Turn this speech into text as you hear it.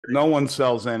No one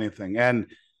sells anything. And,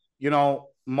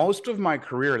 most of my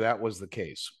career, that was the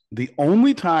case. The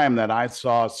only time that I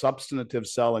saw substantive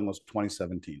selling was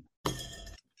 2017.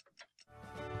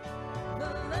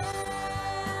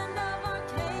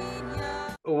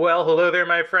 Well, hello there,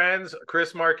 my friends.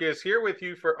 Chris Marcus here with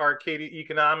you for Arcadia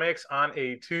Economics on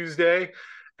a Tuesday,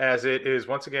 as it is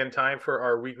once again time for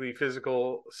our weekly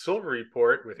physical silver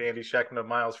report with Andy Schectman of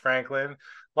Miles Franklin.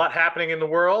 A lot happening in the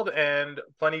world and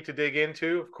plenty to dig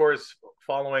into. Of course,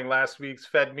 following last week's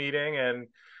Fed meeting and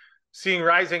seeing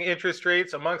rising interest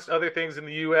rates, amongst other things in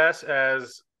the U.S.,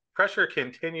 as pressure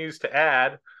continues to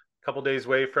add. A couple days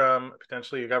away from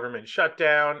potentially a government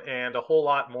shutdown and a whole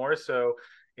lot more. So,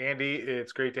 Andy,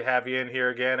 it's great to have you in here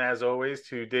again, as always,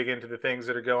 to dig into the things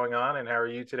that are going on. And how are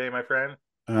you today, my friend?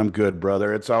 I'm good,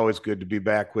 brother. It's always good to be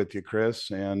back with you, Chris.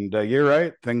 And you're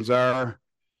right. Things are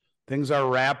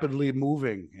rapidly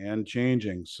moving and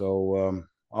changing. So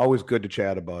always good to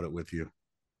chat about it with you.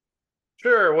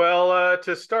 Sure. Well,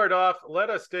 to start off, let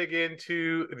us dig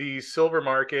into the silver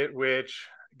market, which,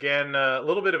 again, a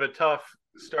little bit of a tough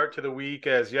start to the week,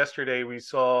 as yesterday we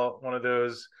saw one of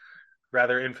those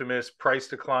rather infamous price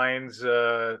declines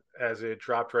as it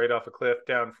dropped right off a cliff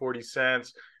down 40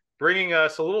 cents, bringing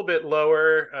us a little bit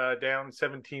lower, down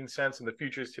 17 cents in the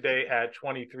futures today at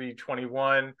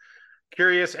 23.21.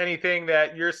 Curious, anything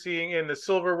that you're seeing in the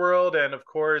silver world, and of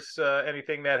course,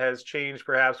 anything that has changed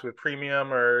perhaps with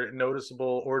premium or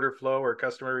noticeable order flow or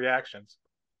customer reactions?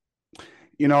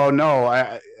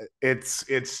 No, it's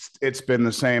been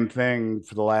the same thing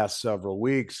for the last several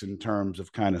weeks in terms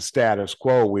of kind of status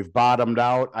quo. We've bottomed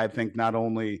out, I think, not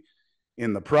only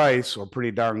in the price or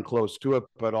pretty darn close to it,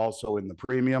 but also in the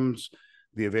premiums.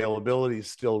 The availability is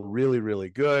still really, really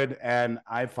good, and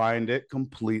I find it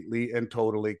completely and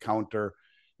totally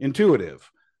counterintuitive.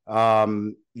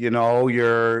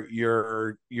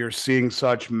 You're seeing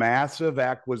such massive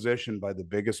acquisition by the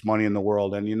biggest money in the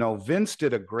world, and Vince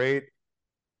did a great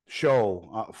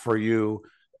show for you.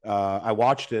 I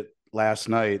watched it last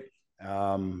night,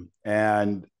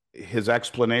 and his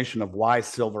explanation of why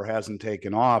silver hasn't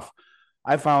taken off,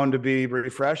 I found to be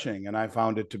refreshing, and I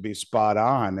found it to be spot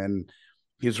on. And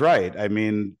he's right. I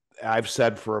mean, I've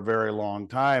said for a very long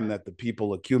time that the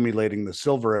people accumulating the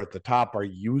silver at the top are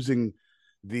using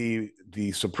the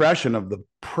suppression of the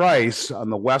price on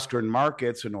the Western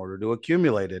markets in order to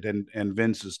accumulate it. And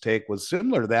Vince's take was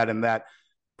similar to that, in that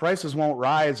prices won't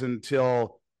rise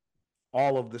until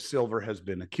all of the silver has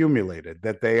been accumulated,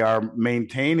 that they are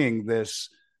maintaining this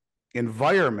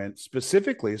environment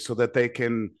specifically so that they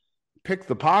can pick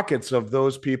the pockets of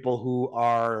those people who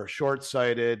are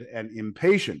short-sighted and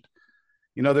impatient.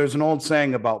 There's an old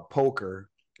saying about poker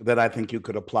that I think you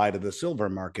could apply to the silver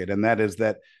market, and that is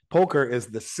that poker is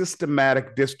the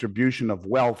systematic distribution of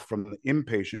wealth from the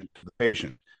impatient to the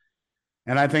patient.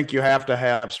 And I think you have to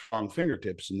have strong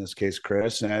fingertips in this case,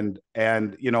 Chris. And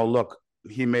look,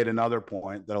 he made another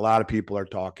point that a lot of people are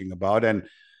talking about, and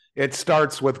it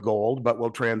starts with gold, but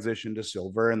we'll transition to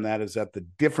silver, and that is that the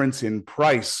difference in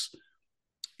price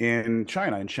in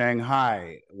China, in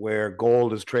Shanghai, where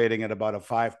gold is trading at about a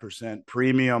 5%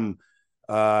 premium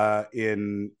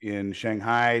in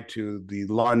Shanghai to the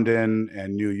London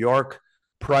and New York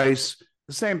price.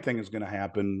 The same thing is going to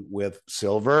happen with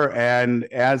silver. And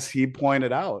as he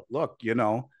pointed out, look,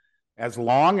 as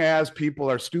long as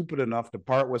people are stupid enough to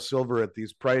part with silver at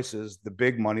these prices, the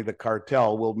big money, the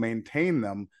cartel, will maintain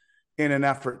them in an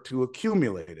effort to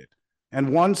accumulate it.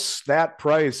 And once that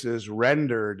price is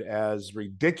rendered as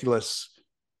ridiculous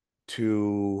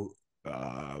to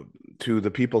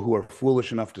the people who are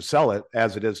foolish enough to sell it,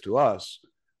 as it is to us,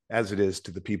 as it is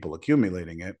to the people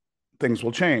accumulating it, things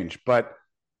will change. But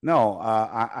no,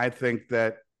 I think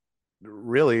that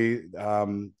really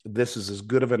this is as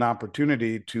good of an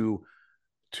opportunity to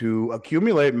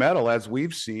accumulate metal as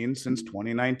we've seen since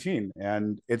 2019,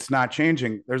 and it's not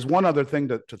changing. There's one other thing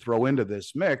to throw into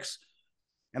this mix,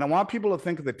 and I want people to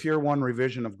think of the Tier 1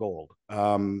 revision of gold,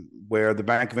 where the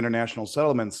Bank of International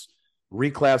Settlements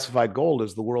reclassified gold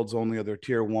as the world's only other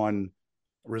Tier 1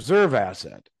 reserve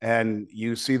asset. And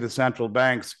you see the central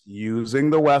banks using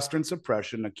the Western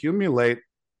suppression accumulate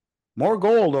more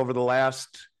gold over the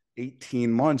last 18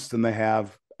 months than they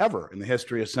have ever in the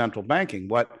history of central banking.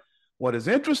 What is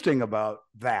interesting about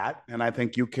that, and I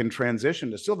think you can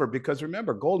transition to silver, because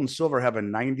remember, gold and silver have a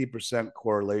 90%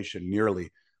 correlation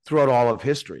nearly throughout all of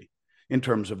history in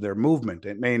terms of their movement.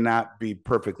 It may not be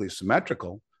perfectly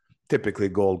symmetrical. Typically,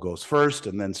 gold goes first,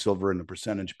 and then silver in a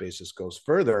percentage basis goes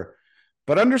further.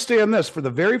 But understand this, for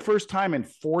the very first time in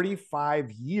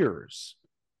 45 years,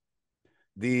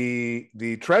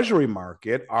 the treasury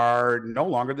market are no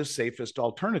longer the safest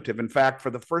alternative. In fact, for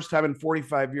the first time in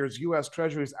 45 years, U.S.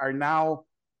 Treasuries are now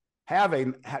have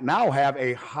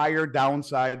a higher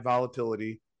downside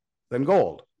volatility than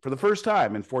gold for the first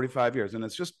time in 45 years. And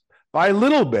it's just by a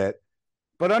little bit.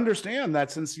 But understand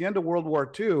that since the end of World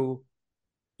War II,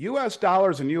 U.S.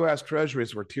 dollars and U.S.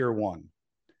 Treasuries were tier one.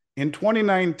 In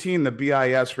 2019, the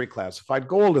BIS reclassified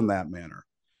gold in that manner,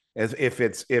 as if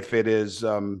it is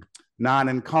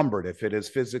non-encumbered, if it is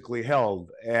physically held.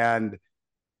 And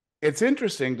it's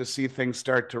interesting to see things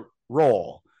start to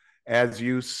roll as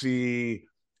you see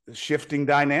shifting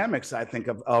dynamics, I think,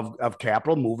 of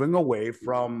capital moving away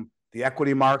from the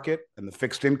equity market and the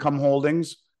fixed income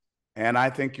holdings. And I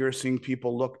think you're seeing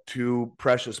people look to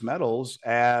precious metals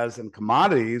and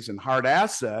commodities and hard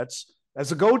assets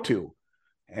as a go-to.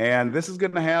 And this is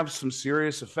going to have some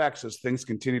serious effects as things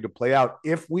continue to play out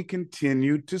if we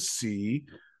continue to see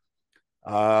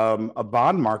a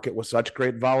bond market with such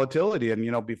great volatility.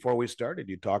 And, before we started,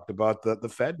 you talked about the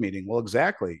Fed meeting. Well,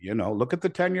 exactly. Look at the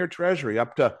 10-year Treasury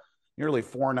up to nearly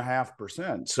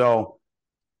 4.5%. So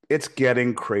it's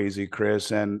getting crazy,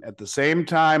 Chris. And at the same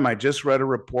time, I just read a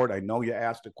report. I know you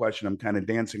asked a question. I'm kind of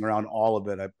dancing around all of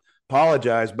it. I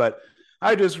apologize, but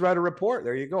I just read a report.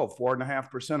 There you go,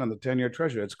 4.5% on the 10-year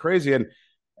Treasury. It's crazy. And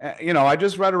I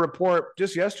just read a report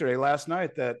just last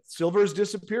night, that silver is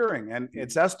disappearing, and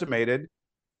it's estimated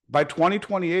by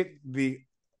 2028 the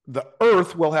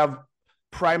Earth will have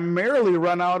primarily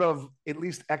run out of at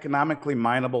least economically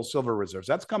mineable silver reserves.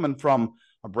 That's coming from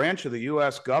a branch of the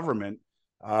U.S. government,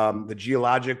 the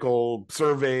Geological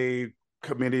Survey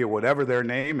Committee, or whatever their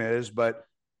name is. But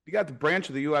you got the branch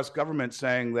of the U.S. government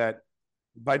saying that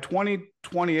by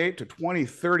 2028 to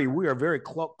 2030, we are very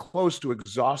close to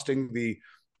exhausting the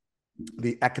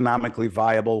economically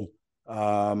viable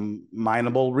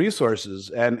mineable resources.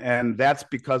 And that's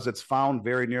because it's found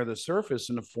very near the surface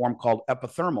in a form called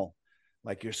epithermal,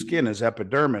 like your skin is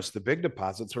epidermis. The big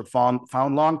deposits were found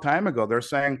long time ago. They're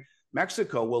saying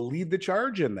Mexico will lead the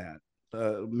charge in that.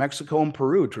 Mexico and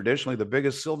Peru, traditionally the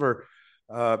biggest silver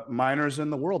miners in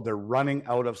the world, they're running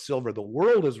out of silver. The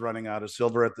world is running out of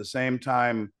silver. At the same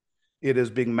time, it is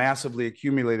being massively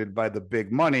accumulated by the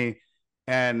big money.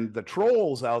 And the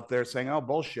trolls out there saying, oh,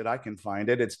 bullshit, I can find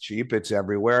it. It's cheap. It's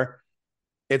everywhere.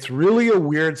 It's really a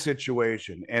weird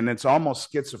situation, and it's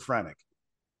almost schizophrenic.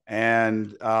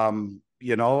 And,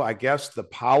 I guess the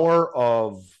power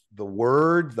of the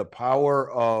word, the power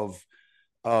of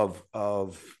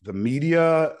the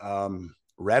media,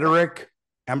 rhetoric,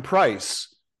 and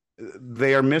price,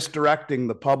 they are misdirecting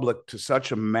the public to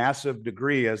such a massive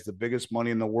degree, as the biggest money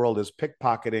in the world is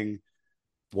pickpocketing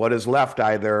what is left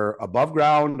either above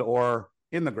ground or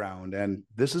in the ground. And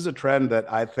this is a trend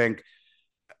that I think,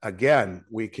 again,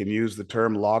 we can use the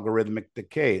term logarithmic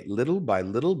decay. Little by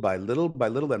little by little by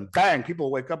little, then bang, people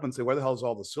wake up and say, where the hell is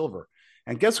all the silver?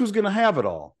 And guess who's going to have it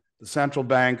all? The central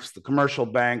banks, the commercial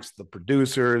banks, the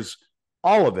producers,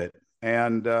 all of it.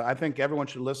 And I think everyone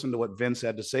should listen to what Vince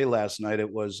had to say last night.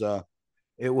 It was a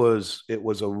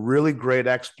really great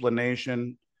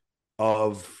explanation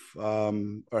of,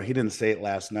 or he didn't say it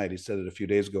last night. He said it a few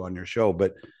days ago on your show,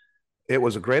 but it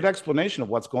was a great explanation of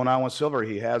what's going on with silver.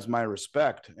 He has my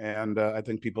respect, and I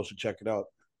think people should check it out.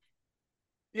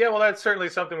 Yeah, well, that's certainly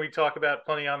something we talk about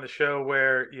plenty on the show,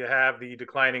 where you have the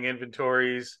declining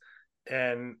inventories,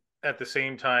 and at the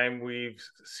same time, we've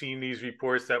seen these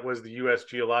reports. That was the U.S.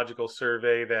 Geological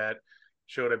Survey that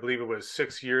showed, I believe it was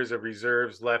 6 years of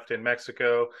reserves left in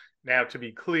Mexico. Now, to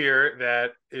be clear,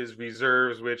 that is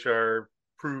reserves which are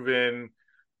proven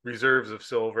reserves of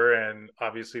silver, and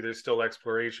obviously there's still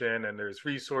exploration and there's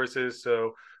resources,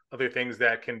 so other things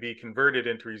that can be converted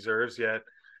into reserves. Yet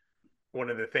one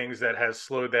of the things that has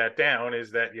slowed that down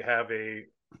is that you have a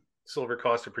silver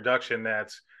cost of production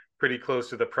that's pretty close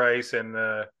to the price, and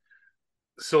the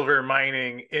silver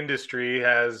mining industry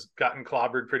has gotten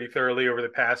clobbered pretty thoroughly over the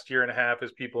past year and a half,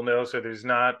 as people know. So there's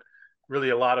not really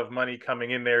a lot of money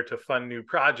coming in there to fund new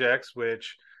projects,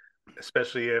 which,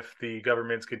 especially if the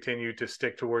governments continue to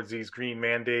stick towards these green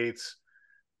mandates,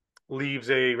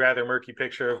 leaves a rather murky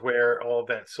picture of where all of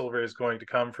that silver is going to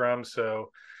come from.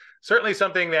 So certainly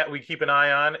something that we keep an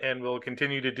eye on, and will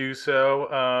continue to do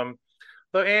so.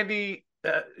 So Andy,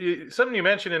 something you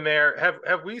mentioned in there,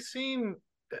 have we seen,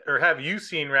 or have you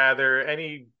seen rather,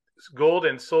 any gold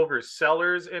and silver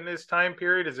sellers in this time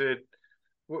period?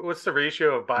 What's the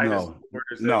ratio of buy to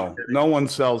sellers? No one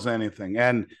sells anything.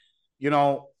 And,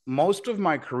 most of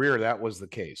my career, that was the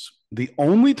case. The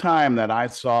only time that I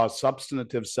saw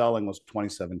substantive selling was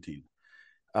 2017.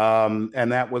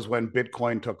 And that was when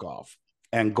Bitcoin took off.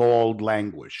 and gold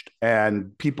languished,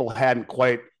 and people hadn't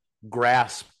quite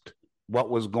grasped what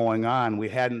was going on. We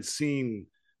hadn't seen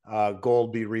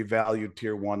gold be revalued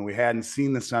tier one. We hadn't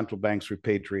seen the central banks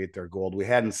repatriate their gold. We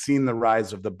hadn't seen the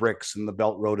rise of the BRICS and the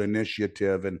Belt Road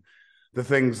Initiative and the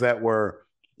things that were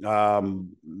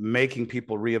making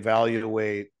people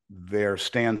reevaluate their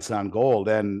stance on gold.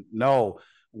 And no,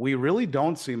 we really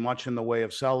don't see much in the way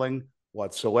of selling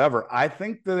whatsoever. I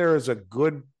think that there is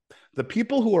the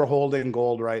people who are holding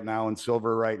gold right now and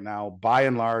silver right now, by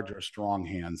and large, are strong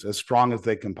hands, as strong as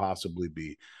they can possibly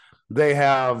be. They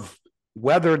have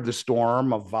weathered the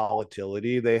storm of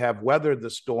volatility. They have weathered the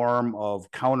storm of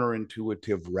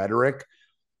counterintuitive rhetoric.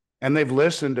 And they've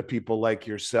listened to people like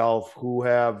yourself who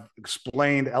have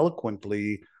explained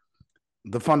eloquently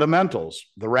the fundamentals,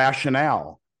 the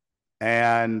rationale,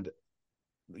 and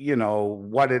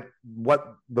what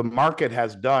the market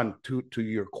has done. To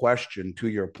your question, to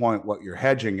your point, what you're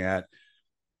hedging at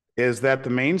is that the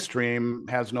mainstream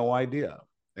has no idea,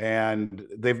 and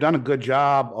they've done a good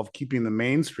job of keeping the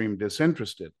mainstream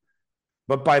disinterested.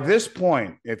 But by this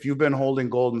point, if you've been holding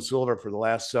gold and silver for the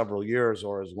last several years,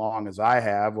 or as long as I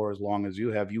have, or as long as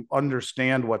you have, you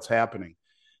understand what's happening.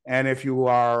 And if you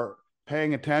are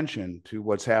paying attention to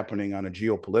what's happening on a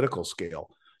geopolitical scale,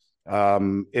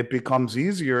 it becomes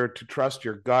easier to trust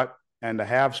your gut and to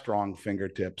have strong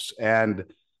fingertips. And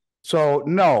so,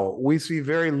 no, we see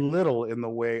very little in the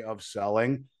way of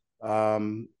selling.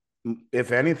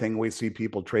 If anything, we see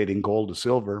people trading gold to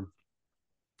silver,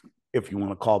 if you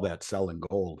want to call that selling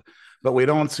gold. But we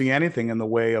don't see anything in the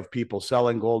way of people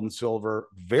selling gold and silver,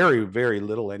 very, very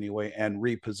little anyway, and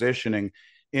repositioning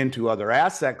into other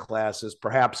asset classes,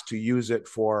 perhaps to use it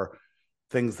for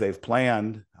things they've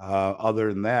planned. Other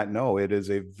than that, no, it is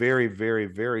a very, very,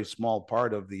 very small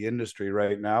part of the industry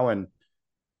right now, and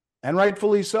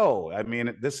rightfully so. I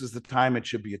mean, this is the time it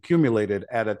should be accumulated,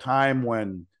 at a time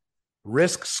when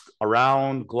risks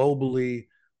around globally,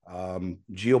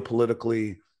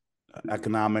 geopolitically,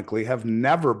 economically, have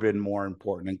never been more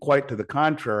important. And quite to the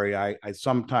contrary, I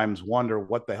sometimes wonder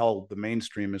what the hell the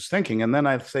mainstream is thinking. And then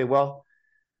I say, well,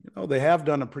 they have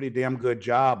done a pretty damn good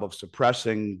job of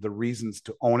suppressing the reasons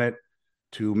to own it,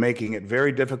 to making it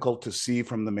very difficult to see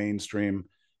from the mainstream.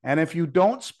 And if you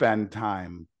don't spend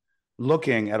time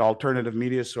looking at alternative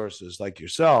media sources like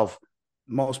yourself,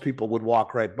 most people would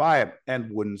walk right by it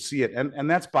and wouldn't see it. And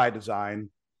that's by design.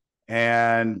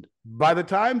 And by the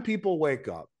time people wake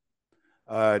up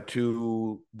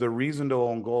to the reason to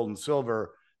own gold and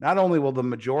silver, not only will the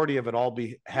majority of it all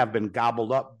have been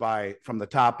gobbled up from the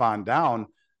top on down,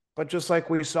 but just like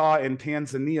we saw in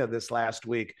Tanzania this last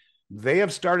week, they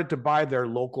have started to buy their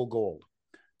local gold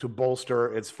to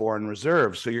bolster its foreign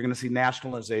reserves. So you're going to see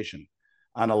nationalization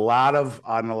on a lot of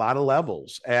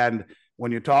levels. And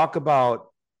when you talk about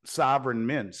sovereign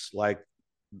mints like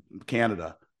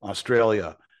Canada,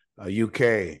 Australia,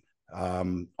 UK,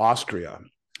 Austria,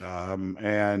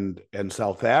 and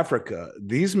South Africa,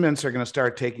 these mints are going to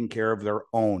start taking care of their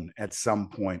own at some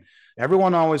point.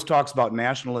 Everyone always talks about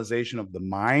nationalization of the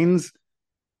mines.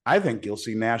 I think you'll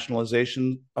see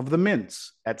nationalization of the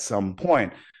mints at some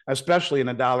point, especially in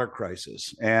a dollar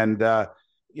crisis. And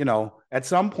at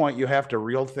some point you have to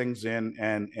reel things in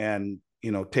and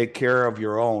take care of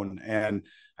your own. And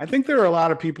I think there are a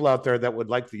lot of people out there that would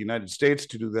like the United States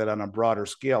to do that on a broader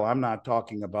scale. I'm not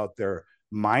talking about their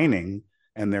mining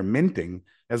and their minting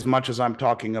as much as I'm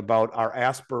talking about our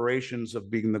aspirations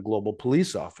of being the global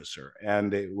police officer.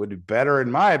 And it would be better, in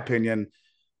my opinion,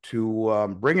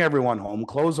 to bring everyone home,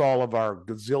 close all of our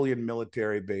gazillion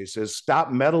military bases,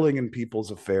 stop meddling in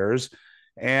people's affairs,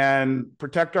 and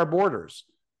protect our borders.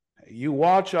 You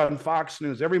watch on Fox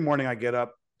News every morning. I get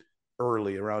up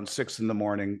early around 6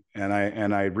 a.m. and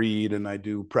I read and I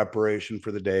do preparation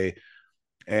for the day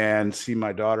and see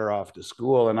my daughter off to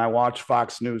school, and I watch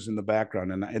Fox News in the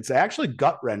background, and it's actually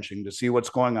gut wrenching to see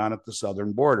what's going on at the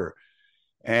southern border.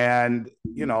 And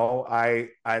I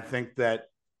think that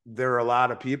there are a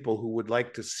lot of people who would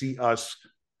like to see us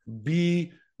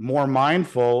be more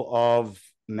mindful of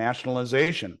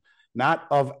nationalization, not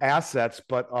of assets,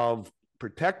 but of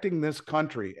protecting this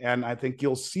country. And I think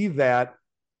you'll see that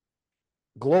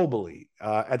globally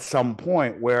at some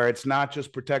point, where it's not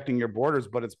just protecting your borders,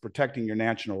 but it's protecting your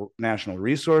national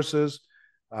resources,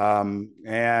 and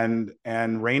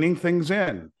reining things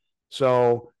in.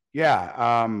 So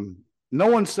yeah, no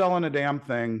one's selling a damn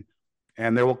thing,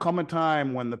 and there will come a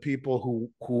time when the people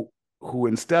who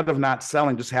instead of not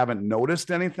selling just haven't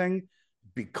noticed anything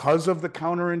because of the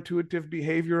counterintuitive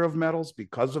behavior of metals,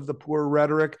 because of the poor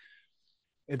rhetoric.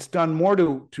 It's done more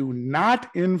to not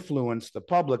influence the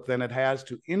public than it has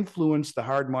to influence the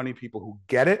hard money people who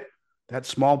get it, that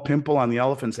small pimple on the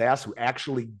elephant's ass who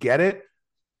actually get it,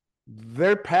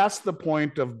 they're past the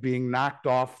point of being knocked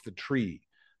off the tree.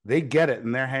 They get it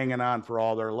and they're hanging on for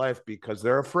all their life because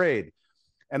they're afraid.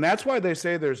 And that's why they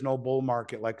say there's no bull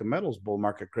market like a metals bull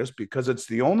market, Chris, because it's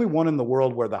the only one in the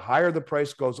world where the higher the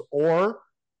price goes or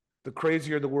the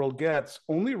crazier the world gets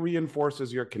only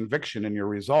reinforces your conviction and your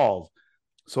resolve.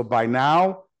 So by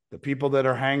now, the people that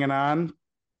are hanging on,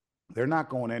 they're not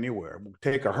going anywhere. We'll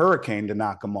take a hurricane to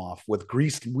knock them off with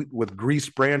greased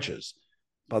branches.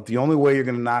 But the only way you're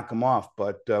going to knock them off.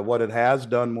 But what it has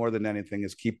done more than anything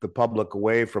is keep the public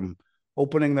away from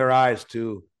opening their eyes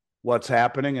to what's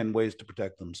happening and ways to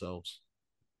protect themselves.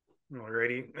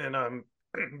 Alrighty, and I'm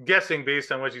guessing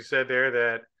based on what you said there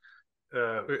that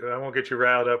I won't get you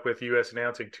riled up with U.S.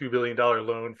 announcing $2 billion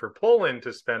loan for Poland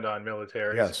to spend on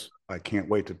military. Yes, I can't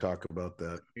wait to talk about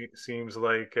that. It seems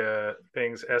like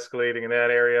things escalating in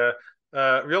that area.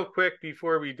 Real quick,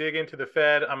 before we dig into the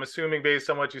Fed, I'm assuming based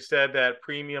on what you said that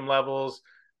premium levels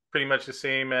pretty much the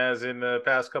same as in the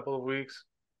past couple of weeks.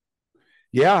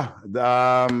 Yeah,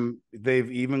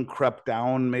 they've even crept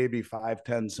down maybe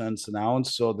 5-10 cents an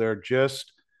ounce. So they're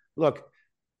just look,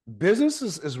 business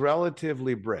is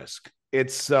relatively brisk.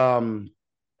 It's a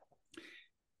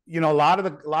lot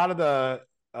of the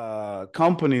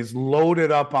companies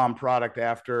loaded up on product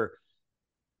after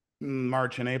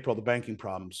March and April, the banking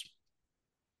problems.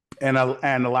 And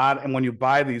when you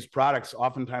buy these products,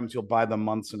 oftentimes you'll buy them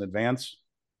months in advance.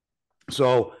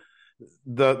 So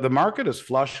the market is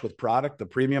flush with product. The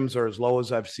premiums are as low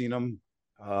as I've seen them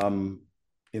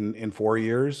in 4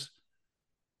 years,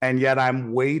 and yet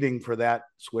I'm waiting for that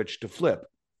switch to flip.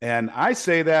 And I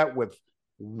say that with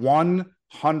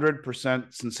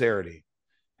 100% sincerity.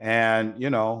 And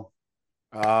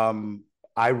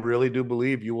I really do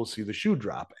believe you will see the shoe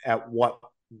drop. At what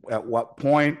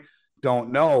point?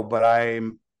 Don't know, but I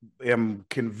am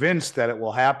convinced that it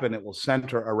will happen. It will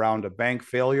center around a bank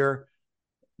failure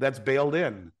that's bailed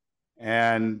in.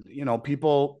 And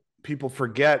people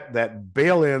forget that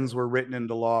bail-ins were written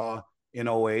into law in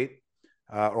 08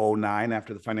 or 09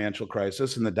 after the financial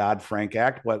crisis and the Dodd-Frank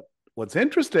Act. But what's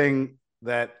interesting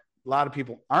that a lot of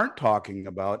people aren't talking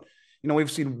about,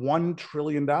 we've seen $1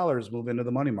 trillion move into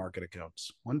the money market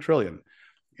accounts, 1 trillion.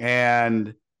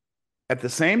 And at the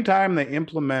same time they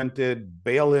implemented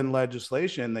bail-in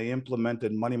legislation, they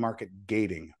implemented money market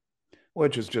gating,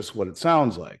 which is just what it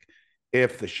sounds like.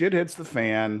 If the shit hits the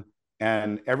fan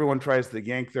and everyone tries to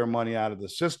yank their money out of the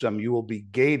system, you will be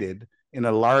gated in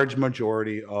a large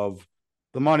majority of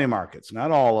the money markets.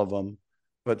 Not all of them,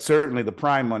 but certainly the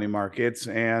prime money markets.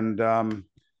 And,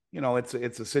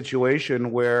 it's a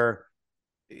situation where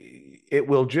it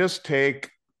will just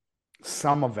take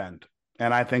some event.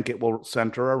 And I think it will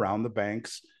center around the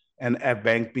banks and a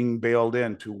bank being bailed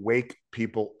in to wake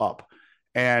people up.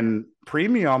 And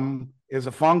premium is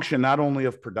a function not only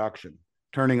of production,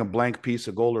 turning a blank piece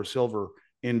of gold or silver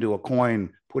into a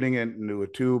coin, putting it into a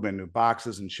tube, into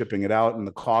boxes and shipping it out, and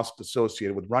the cost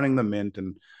associated with running the mint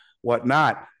and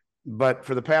whatnot. But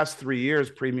for the past 3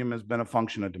 years, premium has been a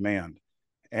function of demand.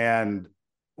 And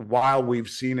while we've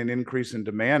seen an increase in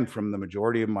demand from the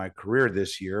majority of my career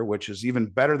this year, which is even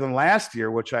better than last year,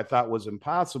 which I thought was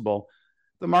impossible,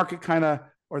 the market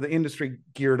or the industry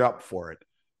geared up for it,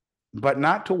 but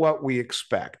not to what we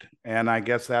expect. And I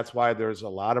guess that's why there's a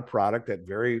lot of product at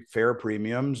very fair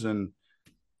premiums.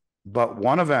 But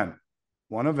one event,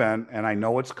 and I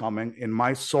know it's coming. In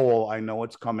my soul, I know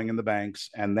it's coming in the banks,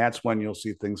 and that's when you'll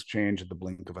see things change at the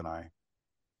blink of an eye.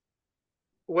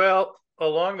 Well,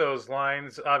 along those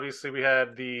lines, obviously we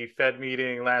had the Fed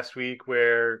meeting last week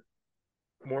where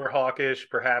more hawkish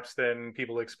perhaps than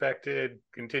people expected.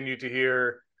 Continued to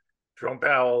hear Jerome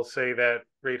Powell say that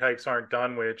rate hikes aren't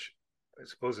done, which I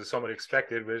suppose is somewhat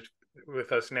expected,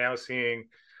 with us now seeing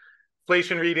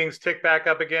inflation readings tick back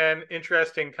up again.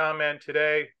 Interesting comment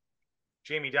today.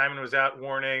 Jamie Dimon was out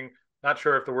warning, not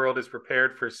sure if the world is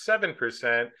prepared for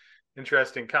 7%.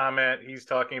 Interesting comment. He's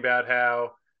talking about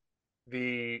how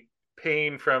the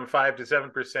pain from 5 to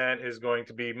 7% is going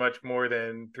to be much more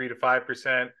than 3 to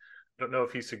 5%. I don't know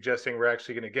if he's suggesting we're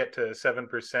actually going to get to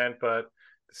 7%, but at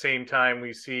the same time,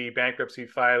 we see bankruptcy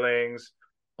filings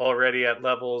already at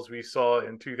levels we saw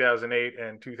in 2008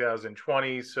 and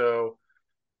 2020. So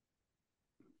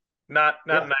not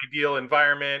an ideal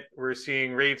environment. We're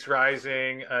seeing rates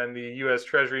rising on the U.S.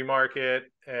 Treasury market,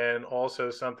 and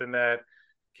also something that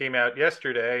came out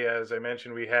yesterday. As I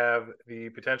mentioned, we have the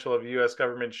potential of a U.S.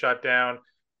 government shutdown,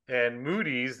 and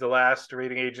Moody's, the last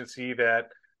rating agency that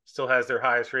still has their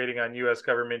highest rating on U.S.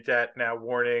 government debt, now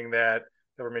warning that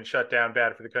government shutdown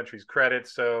bad for the country's credit.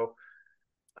 So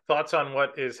Thoughts on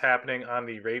what is happening on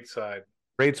the rate side?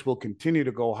 Rates will continue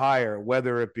to go higher,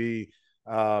 whether it be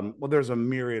well, there's a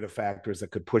myriad of factors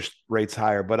that could push rates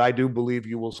higher, but I do believe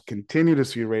you will continue to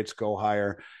see rates go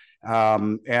higher.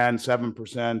 And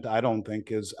 7%, I don't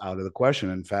think is out of the question.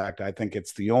 In fact, I think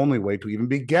it's the only way to even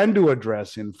begin to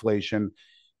address inflation.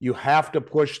 You have to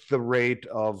push the rate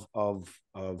of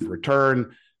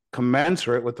return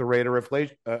commensurate with the rate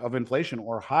of inflation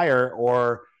or higher,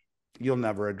 or you'll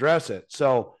never address it.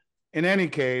 So, in any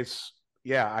case,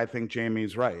 yeah, I think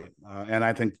Jamie's right. And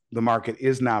I think the market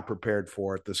is not prepared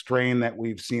for it. The strain that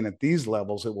we've seen at these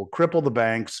levels, it will cripple the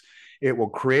banks. It will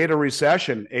create a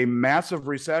recession, a massive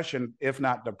recession, if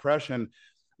not depression,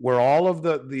 where all of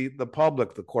the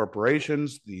public, the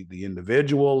corporations, the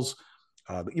individuals,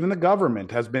 even the government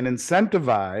has been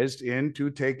incentivized into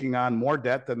taking on more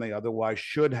debt than they otherwise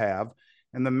should have.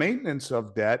 And the maintenance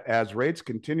of debt as rates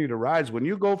continue to rise, when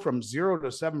you go from 0 to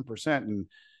 7% and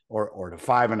or to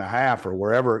 5.5 or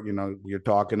wherever you're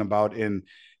talking about in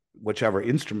whichever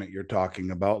instrument you're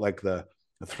talking about, like the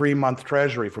 3-month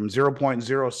treasury from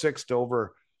 0.06 to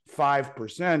over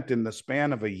 5% in the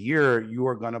span of a year, you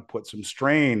are going to put some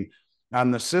strain on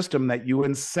the system that you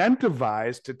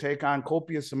incentivize to take on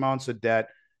copious amounts of debt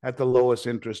at the lowest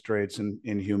interest rates in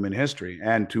human history,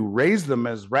 and to raise them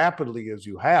as rapidly as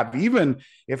you have, even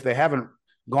if they haven't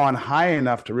gone high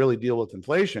enough to really deal with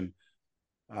inflation.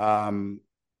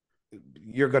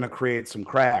 You're going to create some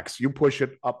cracks. You push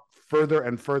it up further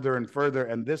and further and further.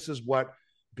 And this is what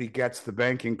begets the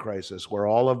banking crisis, where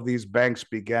all of these banks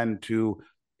begin to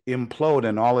implode.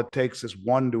 And all it takes is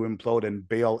one to implode and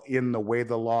bail in the way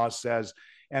the law says.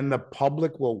 And the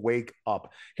public will wake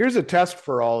up. Here's a test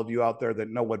for all of you out there that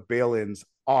know what bail-ins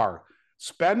are.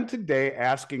 Spend today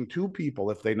asking 2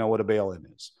 people if they know what a bail-in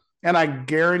is. And I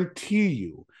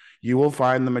guarantee you will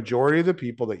find the majority of the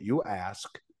people that you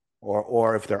ask,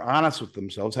 or if they're honest with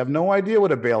themselves, have no idea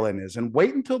what a bail-in is. And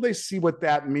wait until they see what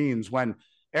that means when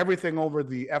everything over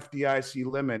the FDIC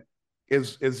limit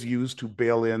is used to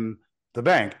bail in the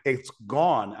bank. It's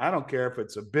gone. I don't care if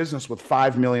it's a business with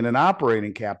 $5 million in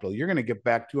operating capital. You're going to get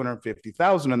back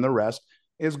 $250,000 and the rest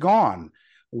is gone.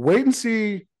 Wait and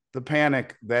see the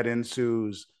panic that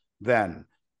ensues then.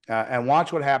 And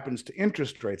watch what happens to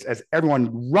interest rates as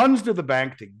everyone runs to the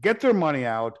bank to get their money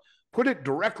out, put it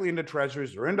directly into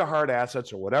treasuries or into hard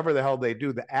assets or whatever the hell they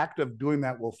do. The act of doing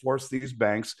that will force these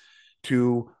banks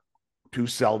to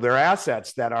sell their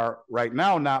assets that are right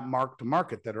now not marked to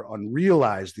market, that are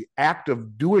unrealized. The act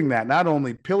of doing that not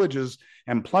only pillages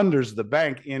and plunders the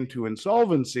bank into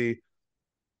insolvency,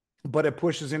 but it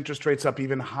pushes interest rates up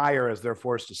even higher as they're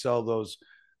forced to sell those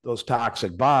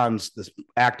toxic bonds. This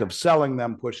act of selling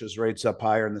them pushes rates up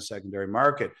higher in the secondary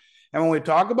market. And when we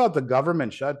talk about the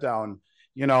government shutdown,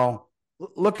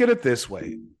 look at it this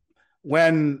way.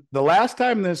 When the last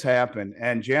time this happened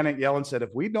and Janet Yellen said, if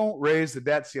we don't raise the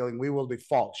debt ceiling, we will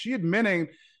default, she admitted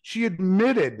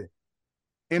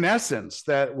in essence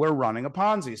that we're running a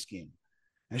Ponzi scheme.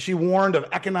 And she warned of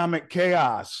economic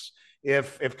chaos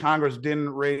if Congress didn't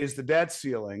raise the debt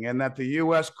ceiling, and that the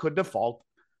U.S. could default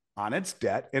on its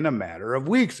debt in a matter of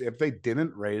weeks if they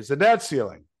didn't raise the debt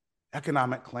ceiling.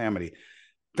 Economic calamity.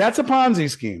 That's a Ponzi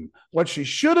scheme. What she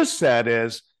should have said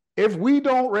is, if we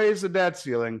don't raise the debt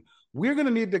ceiling, we're going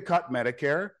to need to cut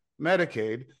Medicare,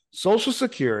 Medicaid, Social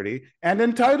Security, and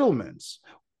entitlements.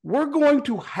 We're going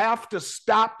to have to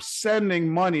stop sending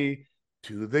money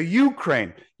to the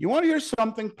Ukraine. You want to hear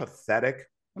something pathetic?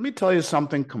 Let me tell you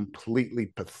something completely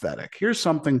pathetic. Here's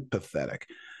something pathetic.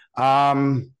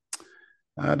 Here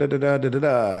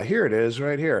it is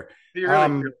right here. You're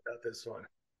really good about this one.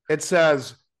 It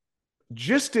says,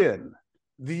 just in,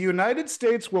 the United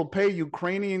States will pay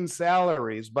Ukrainian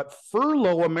salaries, but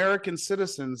furlough American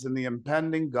citizens in the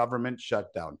impending government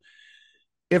shutdown.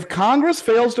 If Congress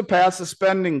fails to pass a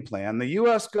spending plan, the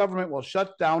U.S. government will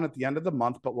shut down at the end of the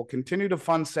month, but will continue to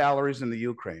fund salaries in the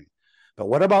Ukraine. But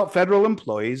what about federal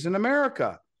employees in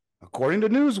America? According to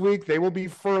Newsweek, they will be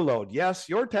furloughed. Yes,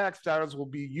 your tax dollars will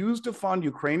be used to fund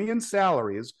Ukrainian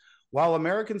salaries, while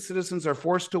American citizens are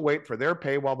forced to wait for their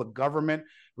pay while the government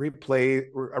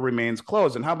remains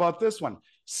closed. And how about this one?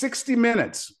 60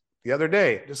 Minutes the other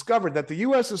day discovered that the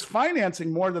U.S. is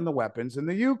financing more than the weapons in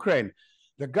the Ukraine.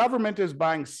 The government is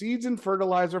buying seeds and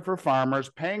fertilizer for farmers,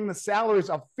 paying the salaries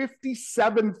of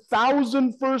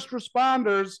 57,000 first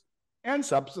responders, and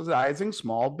subsidizing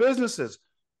small businesses,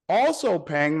 also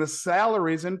paying the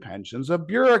salaries and pensions of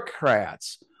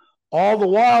bureaucrats. All the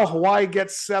while, Hawaii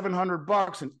gets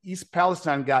 $700 and East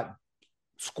Palestine got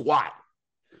squat.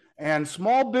 And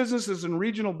small businesses and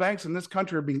regional banks in this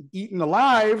country are being eaten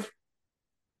alive.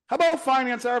 How about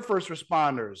finance our first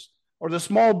responders? or the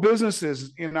small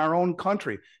businesses in our own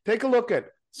country. Take a look at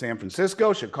San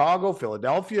Francisco, Chicago,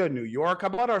 Philadelphia, New York. How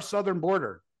about our southern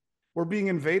border? We're being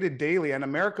invaded daily, and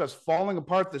America is falling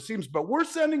apart at the seams, but we're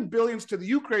sending billions to the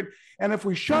Ukraine. And if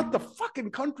we shut the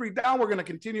fucking country down, we're going to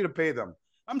continue to pay them.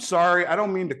 I'm sorry, I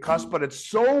don't mean to cuss, but it's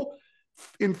so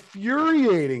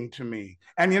infuriating to me.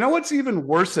 And you know what's even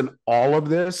worse than all of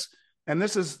this? And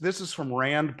this is from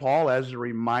Rand Paul as a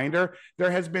reminder. There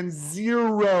has been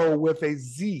zero with a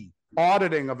Z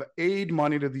auditing of aid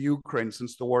money to the Ukraine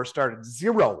since the war started.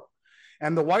 Zero.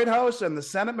 And the White House and the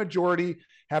Senate majority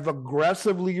have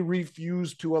aggressively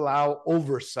refused to allow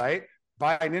oversight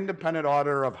by an independent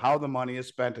auditor of how the money is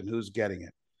spent and who's getting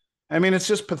it. I mean, it's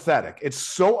just pathetic. It's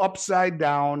so upside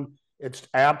down. It's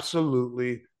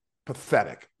absolutely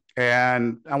pathetic.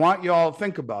 And I want you all to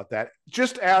think about that.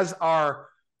 Just as our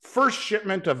first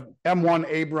shipment of M1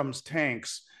 Abrams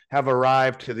tanks have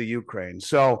arrived to the Ukraine.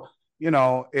 So,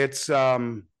 it's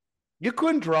you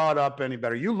couldn't draw it up any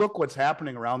better. You look what's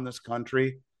happening around this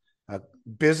country.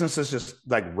 Businesses just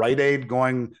like Rite Aid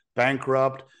going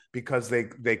bankrupt because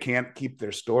they can't keep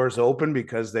their stores open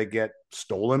because they get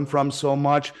stolen from so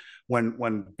much.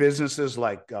 When businesses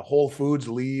like Whole Foods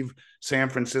leave San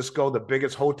Francisco, the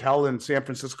biggest hotel in San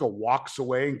Francisco walks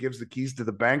away and gives the keys to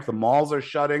the bank. The malls are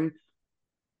shutting.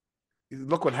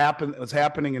 Look what's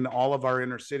happening in all of our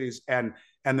inner cities, and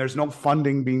there's no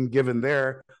funding being given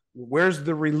there. Where's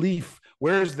the relief?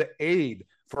 Where's the aid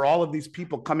for all of these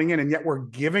people coming in? And yet we're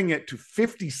giving it to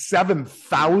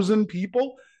 57,000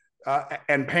 people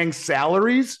and paying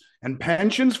salaries and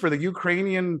pensions for the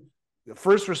Ukrainian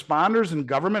first responders and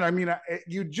government. I mean,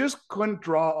 you just couldn't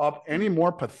draw up any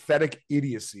more pathetic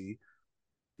idiocy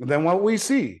than what we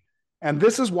see. And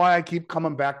this is why I keep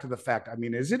coming back to the fact, I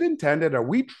mean, is it intended? Are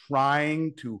we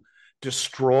trying to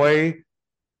destroy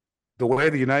the way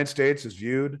the United States is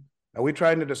viewed? Are we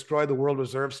trying to destroy the world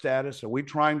reserve status? Are we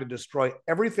trying to destroy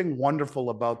everything wonderful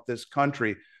about this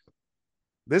country?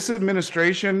 This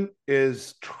administration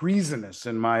is treasonous,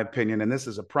 in my opinion, and this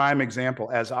is a prime example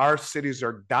as our cities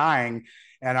are dying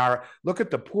and look at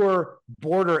the poor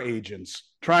border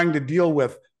agents trying to deal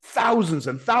with thousands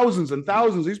and thousands and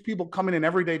thousands. These people coming in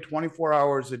every day, 24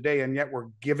 hours a day, and yet we're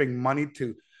giving money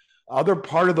to other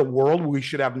part of the world we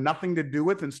should have nothing to do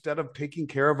with instead of taking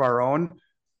care of our own.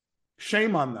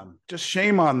 Shame on them, just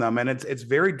shame on them. And it's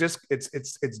very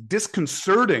it's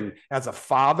disconcerting as a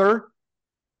father,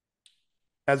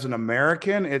 as an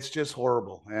American. It's just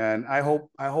horrible. And I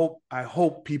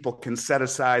hope people can set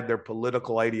aside their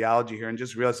political ideology here and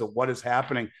just realize that what is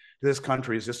happening to this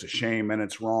country is just a shame and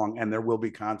it's wrong, and there will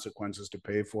be consequences to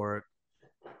pay for it.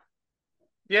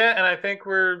 Yeah, and I think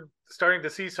we're starting to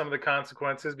see some of the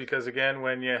consequences because, again,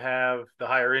 when you have the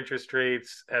higher interest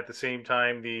rates at the same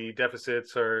time, the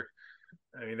deficits are.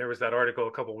 I mean, there was that article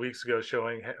a couple of weeks ago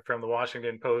from the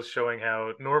Washington Post showing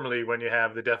how normally when you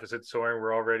have the deficit soaring,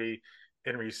 we're already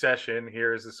in recession.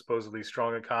 Here is a supposedly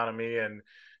strong economy and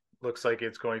looks like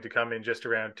it's going to come in just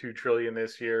around 2 trillion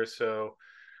this year. So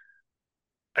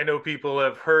I know people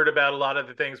have heard about a lot of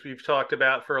the things we've talked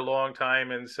about for a long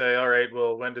time and say, all right,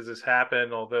 well, when does this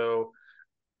happen? Although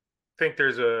I think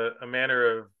there's a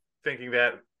manner of thinking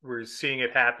that we're seeing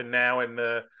it happen now, and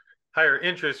the higher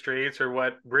interest rates are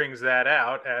what brings that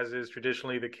out, as is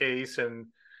traditionally the case. And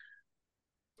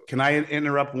can I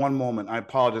interrupt one moment? I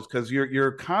apologize, because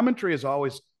your commentary is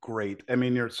always great. I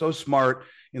mean, you're so smart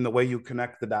in the way you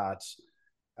connect the dots.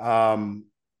 And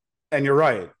you're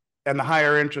right. And the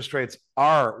higher interest rates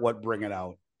are what bring it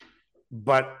out.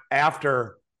 But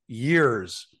after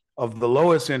years of the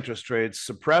lowest interest rates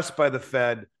suppressed by the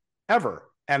Fed ever,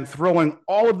 and throwing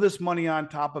all of this money on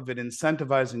top of it,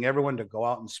 incentivizing everyone to go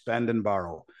out and spend and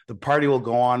borrow, the party will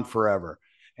go on forever.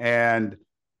 And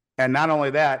not only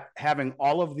that, having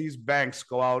all of these banks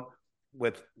go out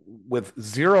with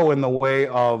zero in the way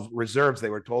of reserves, they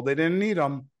were told they didn't need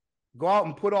them. Go out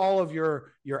and put all of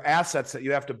your assets that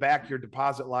you have to back your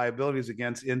deposit liabilities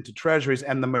against into treasuries.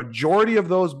 And the majority of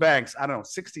those banks, I don't know,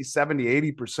 60,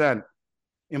 70, 80%,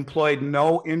 employed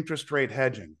no interest rate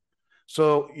hedging.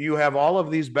 So you have all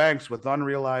of these banks with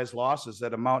unrealized losses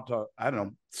that amount to, I don't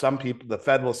know, some people, the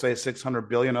Fed will say 600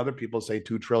 billion, other people say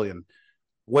 2 trillion.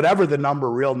 Whatever the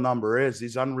real number is,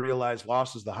 these unrealized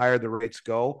losses, the higher the rates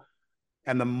go,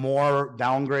 and the more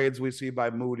downgrades we see by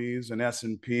Moody's and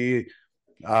S&P,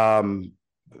 the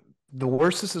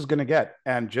worse this is going to get.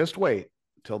 And just wait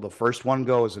till the first one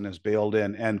goes and is bailed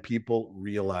in, and people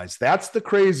realize. That's the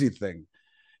crazy thing,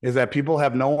 is that people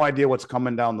have no idea what's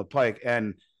coming down the pike.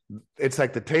 And it's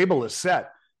like the table is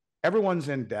set. Everyone's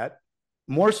in debt.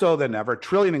 more so than ever,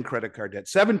 trillion in credit card debt,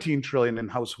 17 trillion in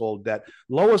household debt,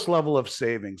 lowest level of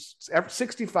savings,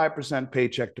 65%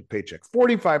 paycheck to paycheck,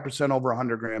 45% over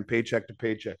 100 grand paycheck to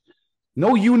paycheck.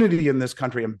 No unity in this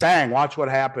country. And bang, watch what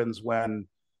happens when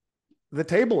the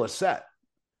table is set.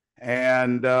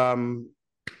 And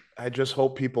I just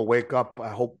hope people wake up. I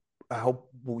hope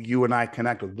you and I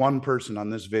connect with one person on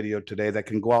this video today that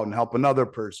can go out and help another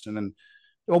person and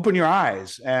open your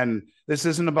eyes. And this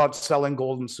isn't about selling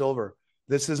gold and silver.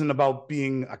 This isn't about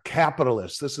being a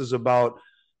capitalist. This is about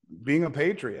being a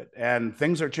patriot. And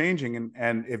things are changing.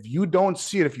 And if you don't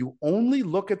see it, if you only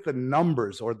look at the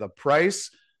numbers or the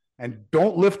price and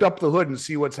don't lift up the hood and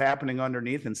see what's happening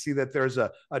underneath and see that there's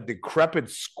a decrepit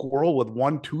squirrel with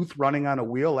one tooth running on a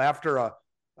wheel after a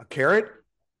carrot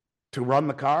to run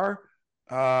the car,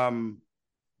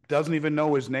 doesn't even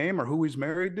know his name or who he's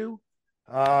married to,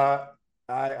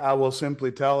 I will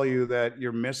simply tell you that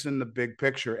you're missing the big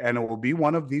picture. And it will be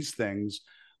one of these things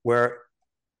where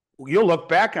you'll look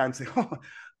back on and say, oh,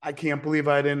 I can't believe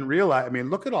I didn't realize. I mean,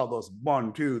 look at all those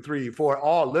 1, 2, 3, 4,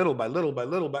 all little by little by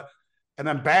little by, and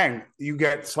then bang, you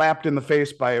get slapped in the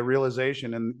face by a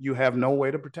realization and you have no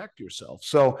way to protect yourself.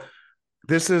 So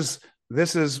this is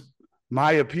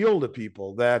my appeal to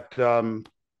people that,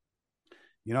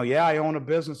 yeah, I own a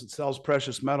business that sells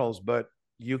precious metals, but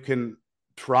you can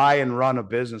try and run a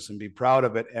business and be proud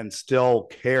of it and still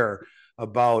care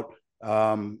about,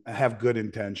 have good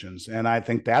intentions. And I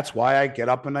think that's why I get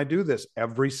up and I do this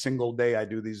every single day. I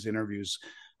do these interviews.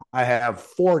 I have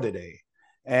 4 today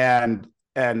and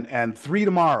 3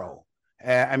 tomorrow.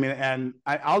 And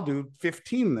I'll do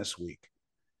 15 this week.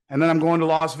 And then I'm going to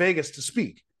Las Vegas to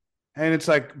speak. And it's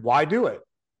like, why do it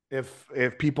if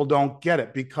people don't get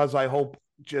it? Because I hope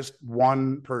just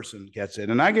one person gets it.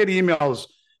 And I get emails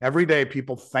every day,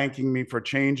 people thanking me for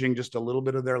changing just a little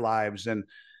bit of their lives.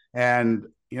 And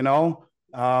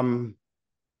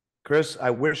Chris, I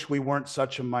wish we weren't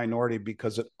such a minority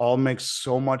because it all makes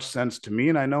so much sense to me.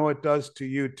 And I know it does to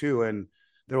you too. And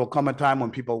there will come a time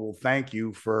when people will thank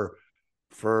you for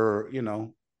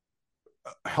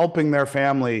helping their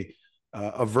family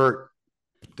avert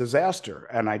disaster.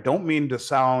 And I don't mean to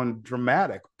sound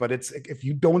dramatic, but it's, if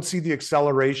you don't see the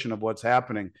acceleration of what's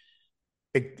happening,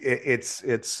 it's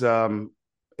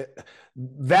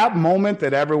that moment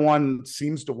that everyone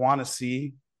seems to want to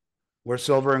see where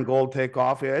silver and gold take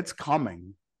off. Yeah, it's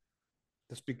coming.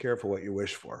 Just be careful what you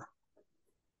wish for.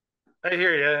 I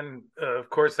hear you. And of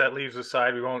course, that leaves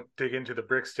aside, we won't dig into the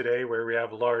BRICS today, where we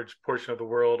have a large portion of the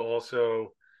world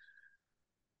also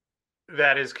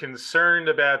that is concerned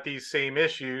about these same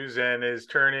issues and is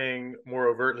turning more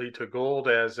overtly to gold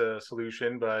as a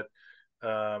solution. But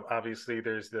obviously,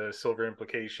 there's the silver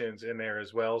implications in there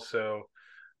as well. So,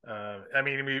 I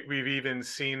mean, we've even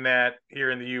seen that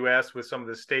here in the U.S. with some of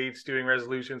the states doing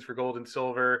resolutions for gold and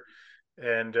silver,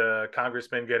 and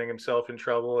congressman getting himself in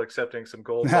trouble accepting some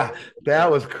gold. That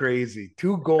was crazy.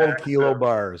 2 gold kilo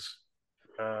bars.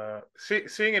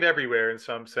 Seeing it everywhere in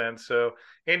some sense. So,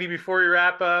 Andy, before you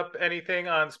wrap up, anything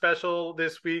on special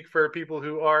this week for people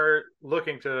who are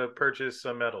looking to purchase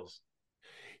some metals?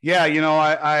 Yeah,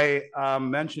 I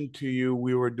mentioned to you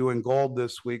we were doing gold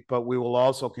this week, but we will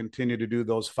also continue to do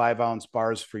those 5-ounce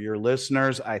bars for your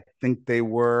listeners. I think they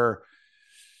were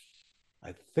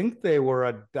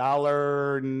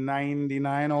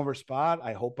 $1.99 over spot.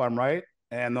 I hope I'm right.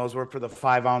 And those were for the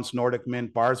 5-ounce Nordic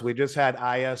Mint bars. We just had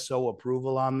ISO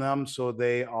approval on them, so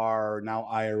they are now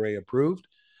IRA approved,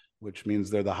 which means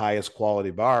they're the highest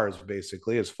quality bars,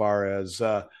 basically, as far as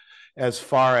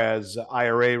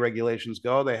IRA regulations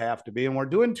go. They have to be. And we're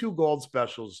doing 2 gold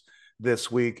specials this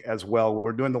week as well.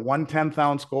 We're doing the 1/10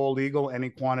 ounce gold eagle, any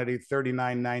quantity,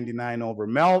 $39.99 over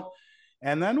melt.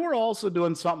 And then we're also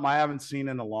doing something I haven't seen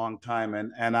in a long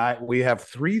time. We have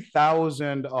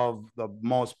 3,000 of the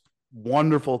most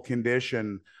wonderful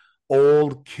condition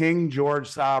old King George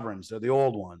sovereigns. They're the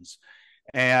old ones.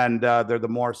 And they're the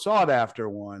more sought after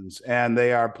ones. And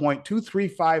they are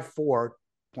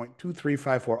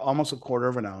 0.2354, almost a quarter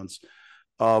of an ounce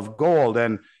of gold.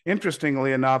 And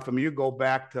interestingly enough, I mean, you go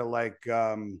back to like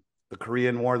the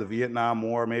Korean War, the Vietnam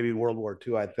War, maybe World War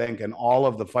II, I think, and all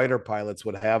of the fighter pilots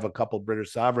would have a couple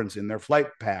British sovereigns in their flight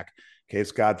pack in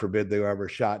case, God forbid, they were ever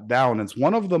shot down. It's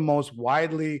one of the most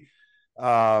widely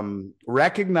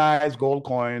recognized gold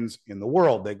coins in the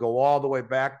world. They go all the way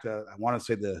back to, I want to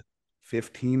say, the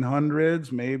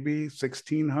 1500s, maybe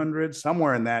 1600s,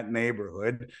 somewhere in that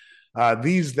neighborhood.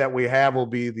 These that we have will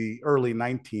be the early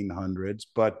 1900s,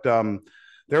 but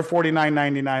they're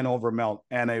 $49.99 over melt,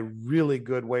 and a really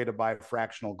good way to buy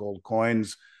fractional gold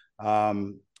coins.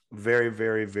 Very,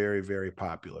 very, very, very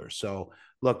popular. So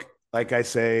look, like I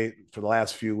say for the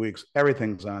last few weeks,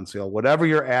 everything's on sale. Whatever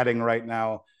you're adding right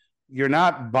now, you're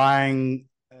not buying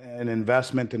an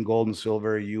investment in gold and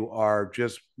silver. You are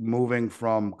just moving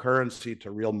from currency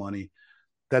to real money.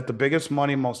 That the biggest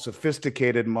money, most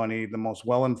sophisticated money, the most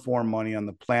well-informed money on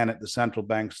the planet, the central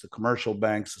banks, the commercial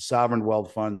banks, the sovereign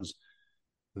wealth funds,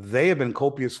 they have been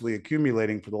copiously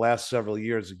accumulating for the last several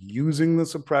years, using the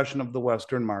suppression of the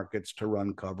Western markets to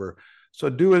run cover. So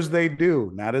do as they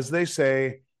do, not as they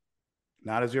say,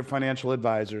 not as your financial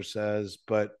advisor says,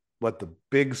 but what the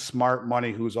big smart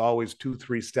money who's always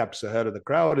 2-3 steps ahead of the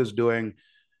crowd is doing.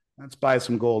 Let's buy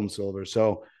some gold and silver.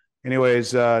 So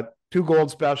anyways, two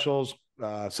gold specials,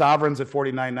 sovereigns at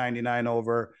 $49.99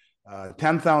 over,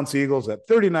 10th ounce eagles at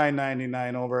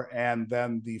 $39.99 over, and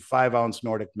then the 5-ounce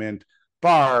Nordic mint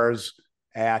bars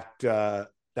at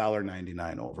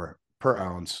 $1.99 over per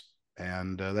ounce.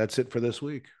 And that's it for this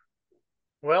week.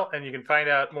 Well, and you can find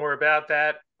out more about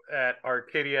that at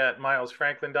Arcadia at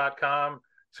milesfranklin.com.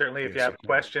 Certainly, if you have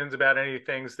questions about any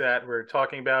things that we're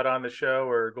talking about on the show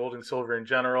or gold and silver in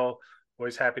general,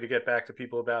 always happy to get back to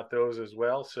people about those as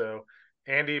well. So,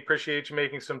 Andy, appreciate you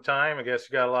making some time. I guess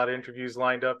you got a lot of interviews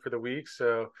lined up for the week.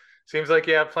 So, seems like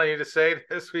you have plenty to say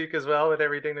this week as well with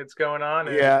everything that's going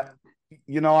on. Yeah.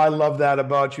 I love that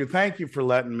about you. Thank you for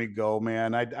letting me go,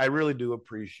 man. I really do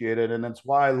appreciate it. And that's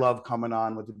why I love coming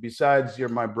on with it. Besides, you're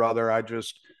my brother.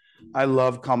 I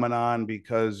love coming on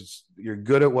because you're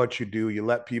good at what you do. You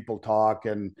let people talk,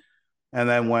 and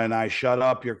then when I shut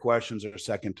up, your questions are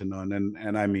second to none,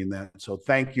 and I mean that. So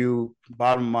thank you,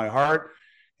 bottom of my heart,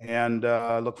 and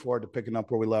I look forward to picking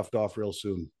up where we left off real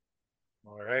soon.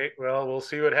 All right. Well, we'll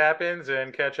see what happens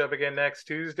and catch up again next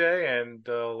Tuesday, and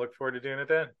look forward to doing it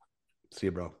then. See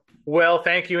you, bro. Well,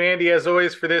 thank you, Andy, as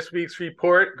always, for this week's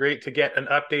report. Great to get an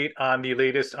update on the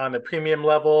latest on the premium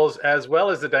levels, as well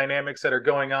as the dynamics that are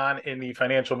going on in the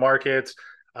financial markets.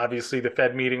 Obviously, the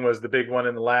Fed meeting was the big one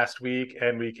in the last week,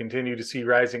 and we continue to see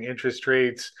rising interest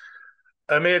rates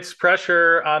amidst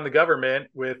pressure on the government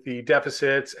with the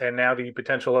deficits and now the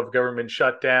potential of government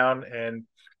shutdown. And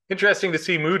interesting to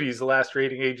see Moody's, the last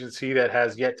rating agency that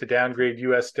has yet to downgrade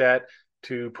U.S. debt,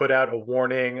 to put out a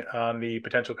warning on the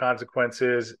potential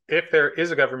consequences if there is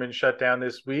a government shutdown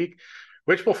this week,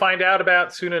 which we'll find out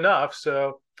about soon enough.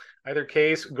 So either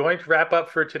case, going to wrap up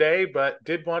for today, but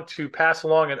did want to pass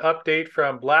along an update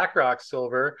from BlackRock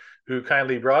Silver, who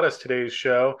kindly brought us today's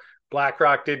show.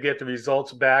 BlackRock did get the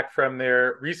results back from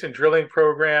their recent drilling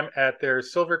program at their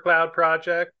Silver Cloud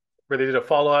project, where they did a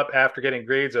follow-up after getting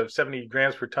grades of 70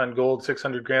 grams per ton gold,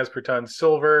 600 grams per ton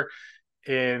silver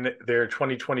in their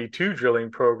 2022 drilling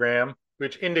program,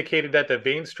 which indicated that the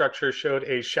vein structure showed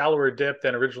a shallower dip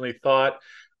than originally thought,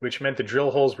 which meant the drill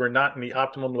holes were not in the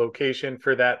optimum location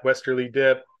for that westerly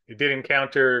dip. It did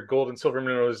encounter gold and silver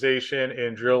mineralization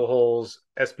in drill holes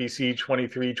SBC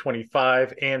 23,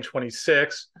 25, and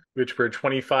 26, which were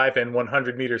 25 and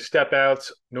 100 meter step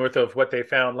outs north of what they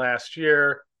found last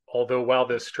year. Although while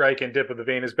the strike and dip of the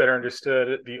vein is better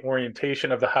understood, the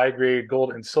orientation of the high-grade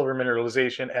gold and silver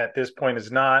mineralization at this point is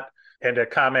not. And a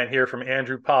comment here from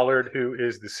Andrew Pollard, who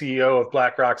is the CEO of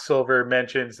BlackRock Silver,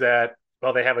 mentions that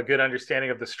while they have a good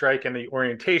understanding of the strike and the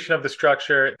orientation of the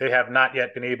structure, they have not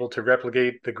yet been able to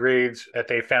replicate the grades that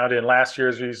they found in last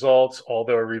year's results,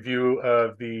 although a review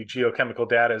of the geochemical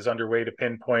data is underway to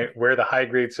pinpoint where the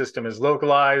high-grade system is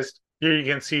localized. Here you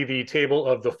can see the table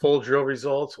of the full drill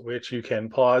results, which you can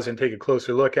pause and take a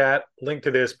closer look at. Link to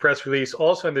this press release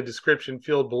also in the description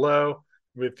field below,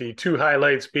 with the two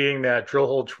highlights being that drill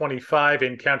hole 25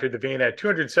 encountered the vein at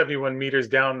 271 meters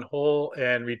downhole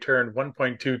and returned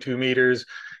 1.22 meters,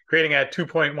 grading at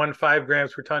 2.15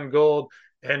 grams per ton gold,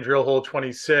 and drill hole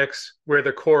 26, where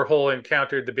the core hole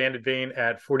encountered the banded vein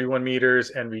at 41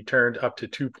 meters and returned up to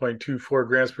 2.24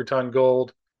 grams per ton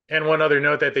gold. And one other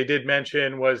note that they did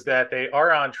mention was that they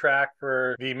are on track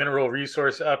for the mineral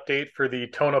resource update for the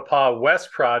Tonopah West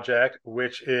project,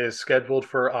 which is scheduled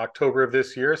for October of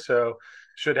this year. So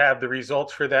should have the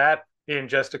results for that in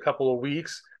just a couple of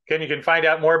weeks. Again, you can find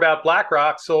out more about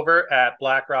BlackRock Silver at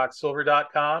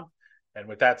blackrocksilver.com. And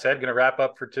with that said, going to wrap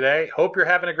up for today. Hope you're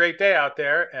having a great day out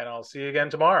there, and I'll see you again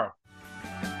tomorrow.